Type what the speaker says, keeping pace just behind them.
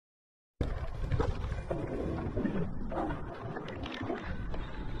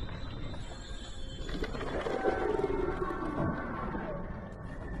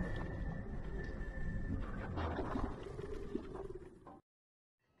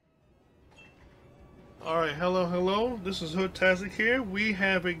Alright, hello, this is HoodTastic here. We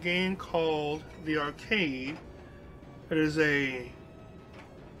have a game called The Arcade. It is a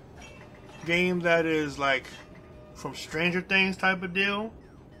game that is like from Stranger Things type of deal.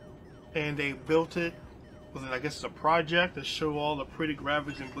 And they built it with, I guess it's a project to show all the pretty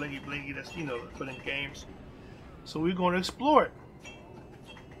graphics and blingy blingy that's, you know, put in games. So we're going to explore it.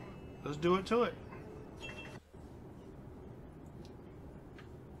 Let's do it to it.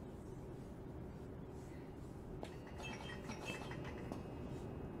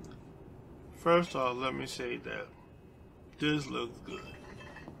 First off, let me say that this looks good.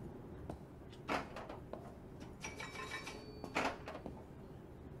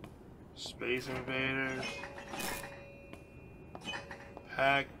 Space Invaders,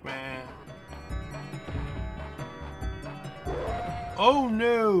 Pac-Man. Oh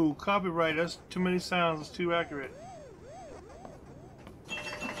no! Copyright, that's too many sounds, it's too accurate.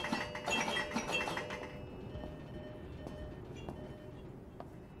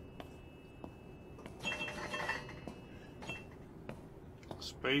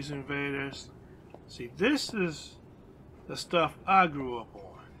 Space Invaders. See, this is the stuff I grew up on.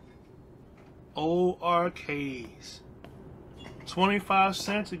 Old arcades. 25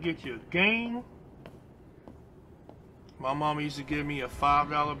 cents to get you a game. My mama used to give me a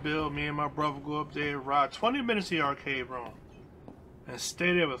 $5 bill. Me and my brother go up there, ride 20 minutes to the arcade room, and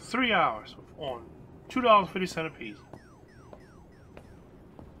stay there for 3 hours on $2.50 a piece.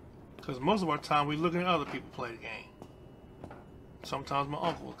 Because most of our time we looking at other people play the game. Sometimes my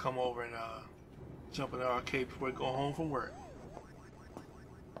uncle would come over and jump in the arcade before he go home from work.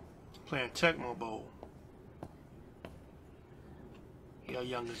 Playing Tecmo Bowl. Y'all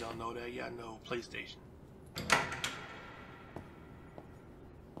youngers don't know that. Y'all know PlayStation.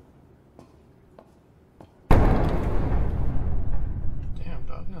 Damn,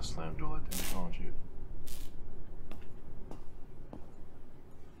 dog. You gonna slam the door like that, don't you?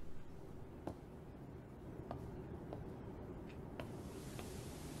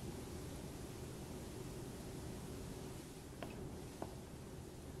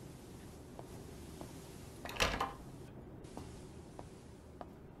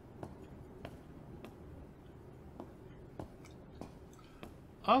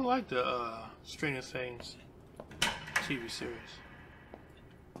 I like the Stranger Things TV series.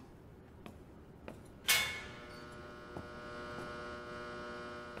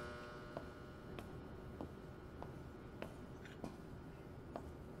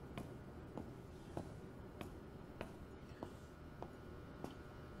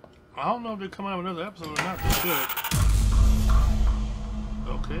 I don't know if they're coming out with another episode or not. They should.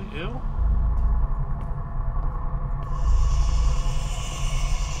 Okay, ew.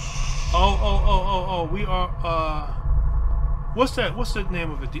 Oh, we are, what's that, what's the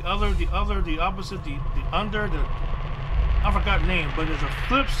name of it? The opposite, the under, I forgot the name, but there's a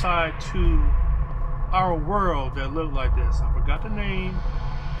flip side to our world that look like this. I forgot the name.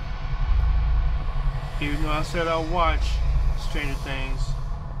 Even though I said I'll watch Stranger Things,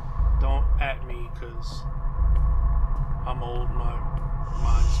 don't at me, because I'm old, my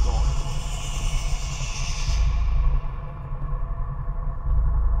mind's going.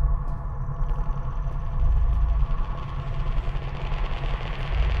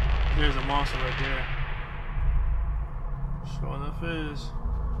 There's a monster right there. Sure enough is.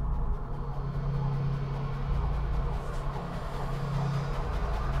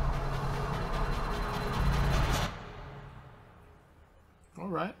 All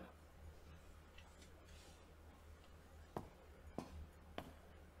right.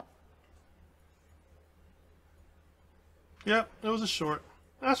 Yep, it was a short.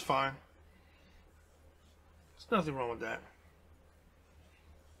 That's fine. There's nothing wrong with that.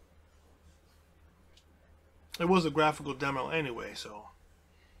 It was a graphical demo anyway, so.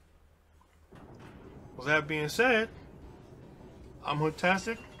 With that being said, I'm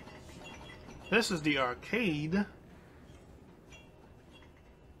HoodTastic. This is the arcade. And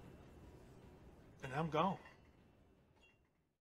I'm gone.